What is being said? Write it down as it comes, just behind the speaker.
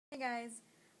guys.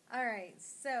 Alright,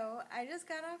 so I just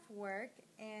got off work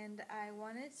and I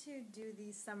wanted to do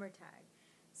the summer tag.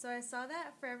 So I saw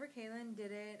that Forever Kaylin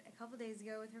did it a couple days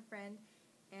ago with her friend,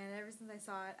 and ever since I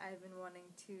saw it I've been wanting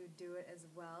to do it as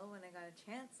well when I got a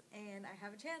chance, and I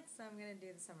have a chance, so I'm going to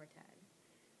do the summer tag.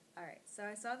 Alright, so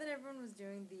I saw that everyone was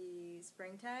doing the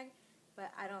spring tag,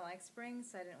 but I don't like spring,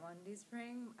 so I didn't want to do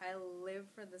spring. I live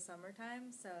for the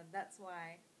summertime, so that's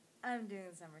why I'm doing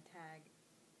the summer tag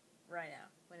right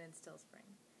now, when it's still spring.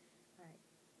 Alright.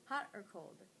 Hot or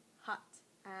cold? Hot.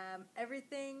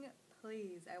 Everything,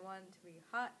 please. I want it to be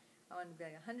hot. I want it to be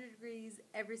like 100 degrees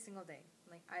every single day.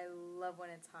 Like, I love when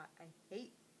it's hot. I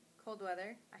hate cold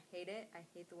weather. I hate it. I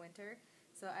hate the winter.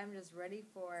 So I'm just ready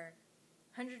for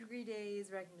 100-degree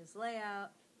days where I can just lay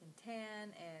out and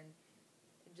tan and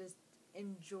just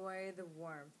enjoy the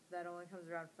warmth that only comes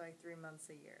around for like 3 months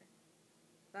a year.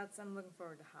 I'm looking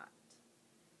forward to hot.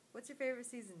 What's your favorite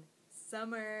season?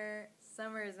 Summer.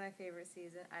 Summer is my favorite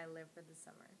season. I live for the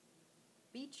summer.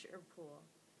 Beach or pool?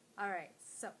 Alright,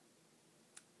 so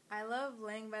I love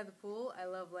laying by the pool. I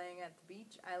love laying at the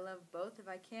beach. I love both. If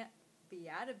I can't be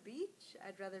at a beach,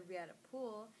 I'd rather be at a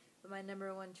pool, but my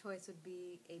number one choice would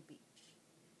be a beach.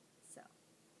 So,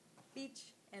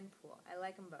 beach and pool. I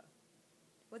like them both.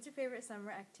 What's your favorite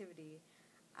summer activity?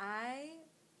 I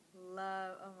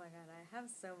love, oh my god, I have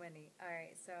so many.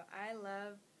 Alright, so I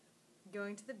love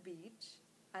going to the beach.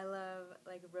 I love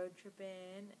like road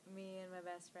tripping. Me and my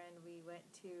best friend, we went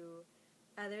to,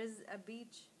 there's a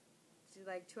beach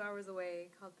like 2 hours away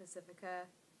called Pacifica,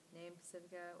 named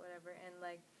Pacifica, whatever, and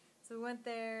like, so we went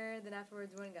there, then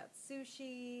afterwards we went and got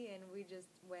sushi, and we just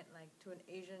went like to an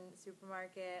Asian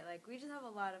supermarket. Like, we just have a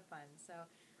lot of fun. So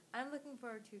I'm looking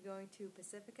forward to going to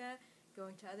Pacifica,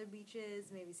 going to other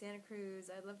beaches, maybe Santa Cruz.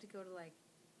 I'd love to go to like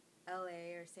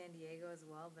LA or San Diego as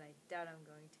well, but I doubt I'm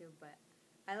going to. But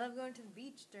I love going to the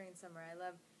beach during summer. I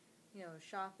love,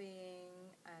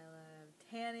 shopping. I love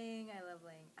tanning. I love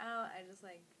laying out. I just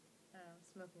like,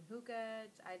 smoking hookah.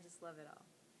 I just love it all.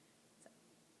 So,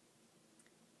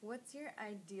 what's your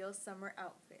ideal summer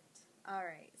outfit?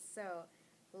 Alright, so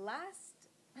last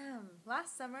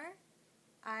summer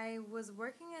I was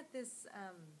working at this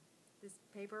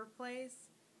paper place,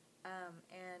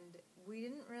 and we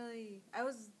didn't really, I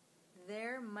was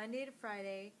there Monday to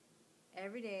Friday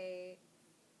every day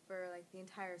for like the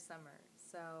entire summer.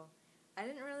 So I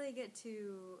didn't really get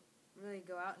to really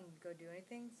go out and go do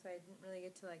anything, so I didn't really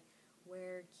get to like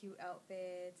wear cute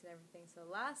outfits and everything. So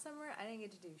last summer I didn't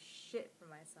get to do shit for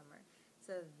my summer.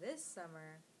 So this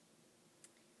summer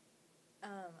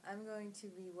I'm going to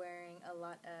be wearing a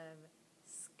lot of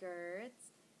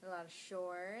skirts, a lot of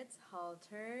shorts,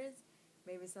 halters,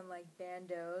 maybe some like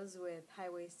bandeaus with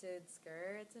high-waisted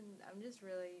skirts, and I'm just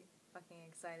really fucking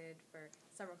excited for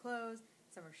summer clothes,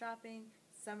 summer shopping,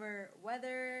 summer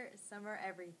weather, summer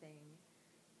everything.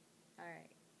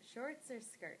 Alright, shorts or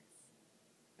skirts?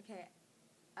 Okay,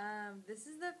 this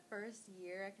is the first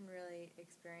year I can really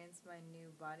experience my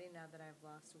new body now that I've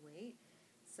lost weight.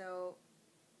 So,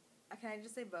 can I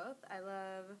just say both? I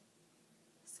love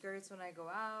skirts when I go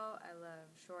out. I love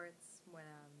shorts when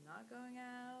I'm not going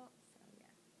out. So,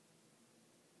 yeah.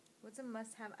 What's a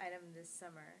must-have item this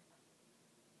summer?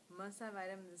 Must-have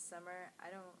item this summer? I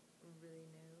don't really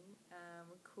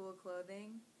know. Cool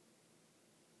clothing.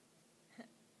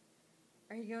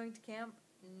 Are you going to camp?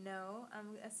 No.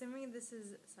 I'm assuming this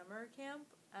is summer camp.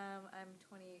 I'm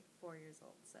 24 years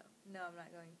old, so no, I'm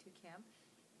not going to camp.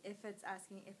 If it's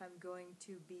asking if I'm going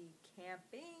to be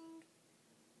camping,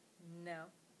 no,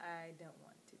 I don't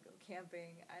want to go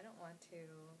camping. I don't want to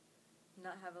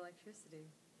not have electricity.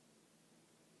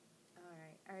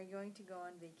 Alright, are you going to go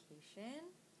on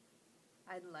vacation?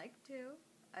 I'd like to.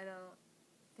 I don't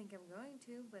think I'm going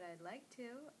to, but I'd like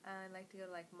to. I'd like to go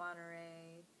to like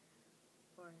Monterey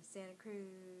or Santa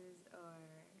Cruz or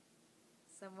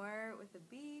somewhere with a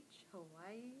beach,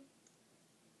 Hawaii.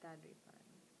 That'd be fun.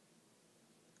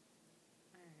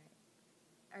 Alright.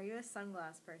 Are you a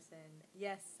sunglass person?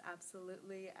 Yes,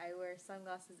 absolutely. I wear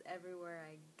sunglasses everywhere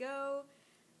I go.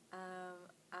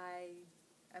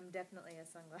 I'm definitely a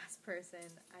sunglass person.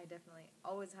 I definitely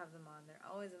always have them on. They're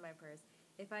always in my purse.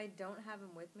 If I don't have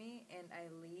them with me and I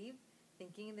leave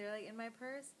thinking they're like in my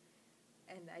purse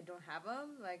and I don't have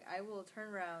them, like, I will turn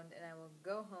around and I will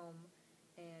go home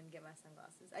and get my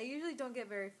sunglasses. I usually don't get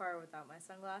very far without my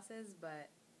sunglasses, but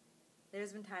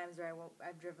there's been times where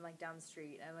I've driven like down the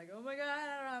street and I'm like, oh my god, I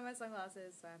don't have my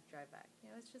sunglasses, so I have to drive back.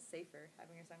 It's just safer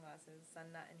having your sunglasses,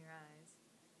 sun not in your eyes,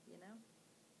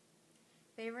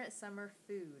 Favorite summer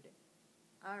food?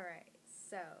 Alright,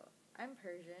 so I'm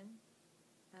Persian,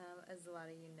 as a lot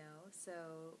of you know,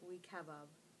 so we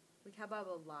kebab. we kabob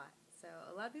a lot. So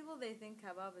a lot of people, they think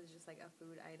kabob is just like a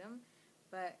food item,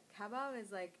 but kabob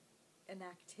is like an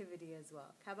activity as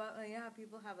well. Kabob, you know how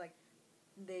people have like,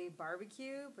 they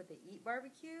barbecue, but they eat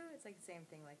barbecue? It's like the same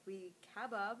thing. Like we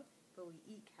kabob, but we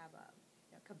eat kabob.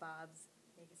 You know, kabobs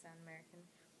make it sound American.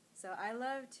 So I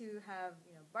love to have,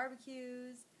 you know,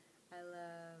 barbecues. I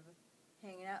love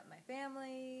hanging out with my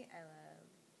family. I love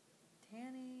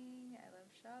tanning. I love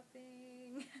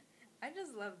shopping. I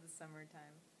just love the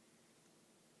summertime.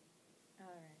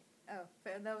 Alright. Oh,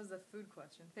 that was a food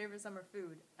question. Favorite summer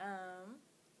food?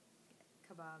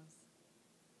 Kebabs.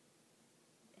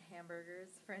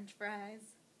 Hamburgers. French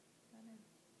fries. I don't know.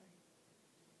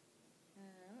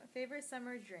 Favorite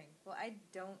summer drink? Well, I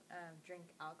don't drink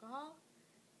alcohol,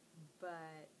 but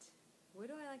what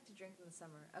do I like to drink in the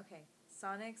summer? Okay,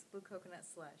 Sonic's Blue Coconut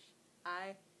Slush.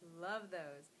 I love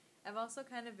those. I've also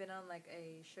kind of been on like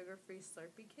a sugar-free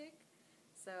Slurpee kick,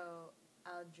 so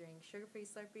I'll drink sugar-free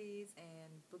Slurpees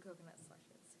and Blue Coconut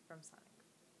Slushes from Sonic.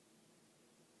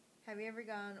 Have you ever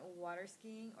gone water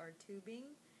skiing or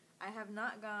tubing? I have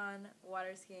not gone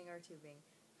water skiing or tubing.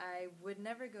 I would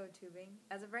never go tubing.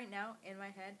 As of right now, in my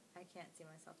head, I can't see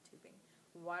myself tubing.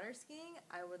 Water skiing,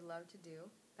 I would love to do.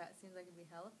 That seems like it'd be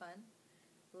hella fun.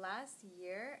 Last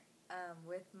year,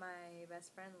 with my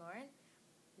best friend Lauren,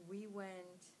 we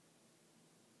went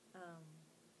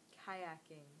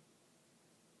kayaking.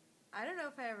 I don't know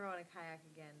if I ever want to kayak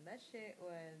again. That shit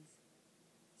was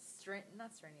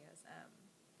not strenuous.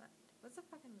 What's the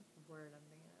fucking word I'm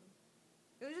thinking of?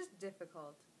 It was just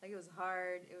difficult. Like, it was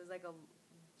hard. It was like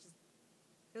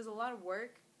it was a lot of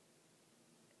work.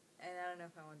 And I don't know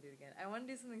if I want to do it again. I want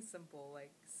to do something simple,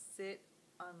 like sit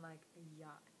on like a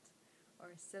yacht.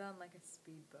 Or sit on like a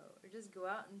speedboat. Or just go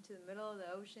out into the middle of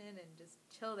the ocean and just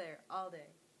chill there all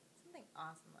day. Something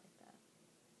awesome like that.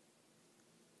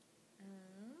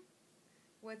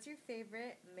 What's your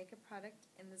favorite makeup product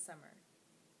in the summer?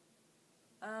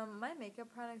 My makeup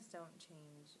products don't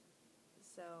change.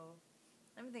 So,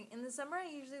 let me think. In the summer, I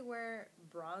usually wear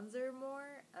bronzer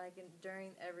more. Like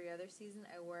during every other season,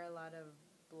 I wear a lot of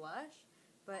blush.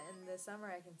 But in the summer,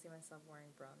 I can see myself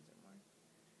wearing bronzer more.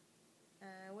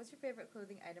 What's your favorite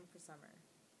clothing item for summer?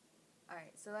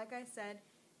 Alright, so like I said,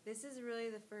 this is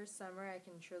really the first summer I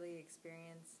can truly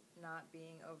experience not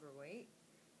being overweight.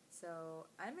 So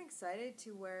I'm excited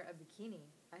to wear a bikini.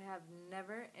 I have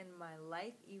never in my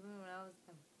life, even when I was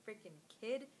a freaking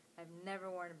kid, I've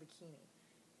never worn a bikini.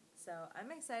 So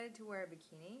I'm excited to wear a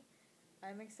bikini.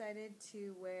 I'm excited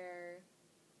to wear...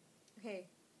 Okay,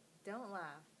 don't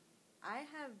laugh. I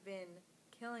have been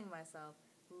killing myself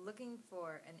looking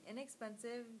for an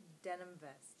inexpensive denim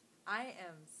vest. I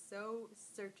am so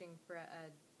searching for a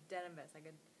denim vest, like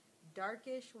a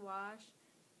darkish wash,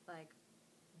 like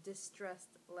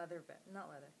distressed leather vest, not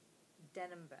leather,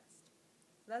 denim vest.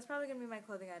 So that's probably gonna be my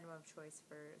clothing item of choice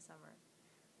for summer.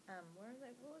 What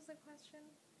was the question?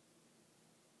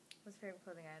 What's your favorite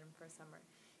clothing item for summer?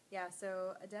 Yeah,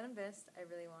 so a denim vest I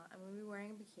really want. I'm going to be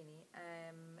wearing a bikini.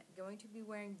 I'm going to be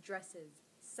wearing dresses.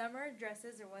 Summer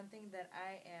dresses are one thing that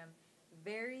I am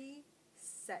very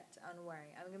set on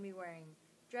wearing. I'm going to be wearing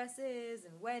dresses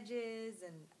and wedges,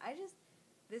 and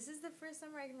this is the first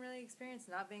summer I can really experience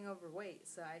not being overweight,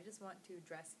 so I just want to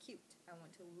dress cute. I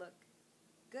want to look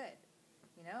good.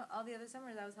 You know, all the other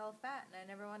summers I was hella fat, and I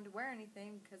never wanted to wear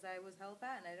anything because I was hella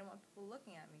fat, and I didn't want people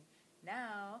looking at me.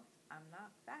 Now, I'm not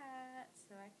fat,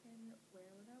 so I can wear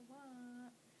what I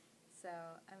want. So,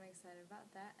 I'm excited about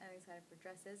that. I'm excited for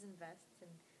dresses and vests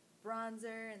and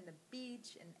bronzer and the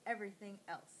beach and everything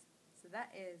else. So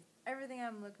that is everything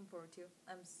I'm looking forward to.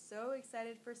 I'm so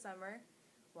excited for summer.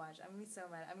 Watch, I'm going to be so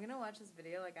mad. I'm going to watch this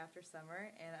video like after summer,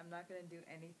 and I'm not going to do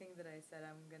anything that I said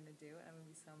I'm going to do, and I'm going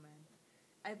to be so mad.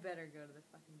 I better go to the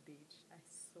fucking beach. I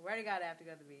swear to God I have to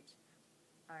go to the beach.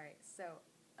 Alright, so,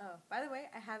 oh, by the way,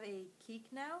 I have a Keek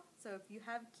now. So if you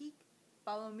have Keek,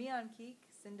 follow me on Keek,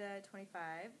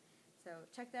 CINDAAA25. So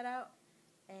check that out.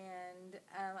 And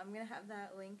I'm going to have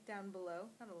that link down below.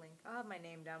 Not a link. I'll have my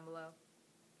name down below.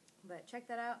 But check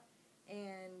that out.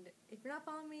 And if you're not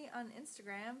following me on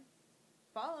Instagram,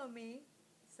 follow me.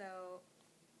 So,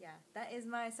 yeah, that is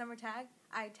my summer tag.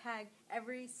 I tag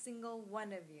every single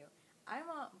one of you. I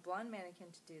want Blonde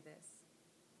Mannequin to do this.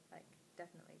 Like,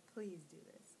 definitely. Please do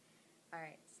this.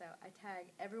 Alright, so I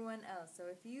tag everyone else. So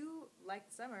if you like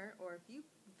summer, or if you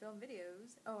film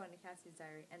videos... Oh, and a Cassie's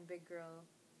Diary. And Big Girl...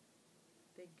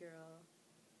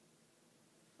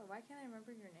 Oh, why can't I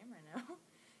remember your name right now?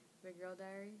 Big Girl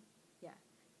Diary? Yeah.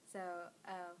 So,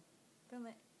 film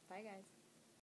it. Bye, guys.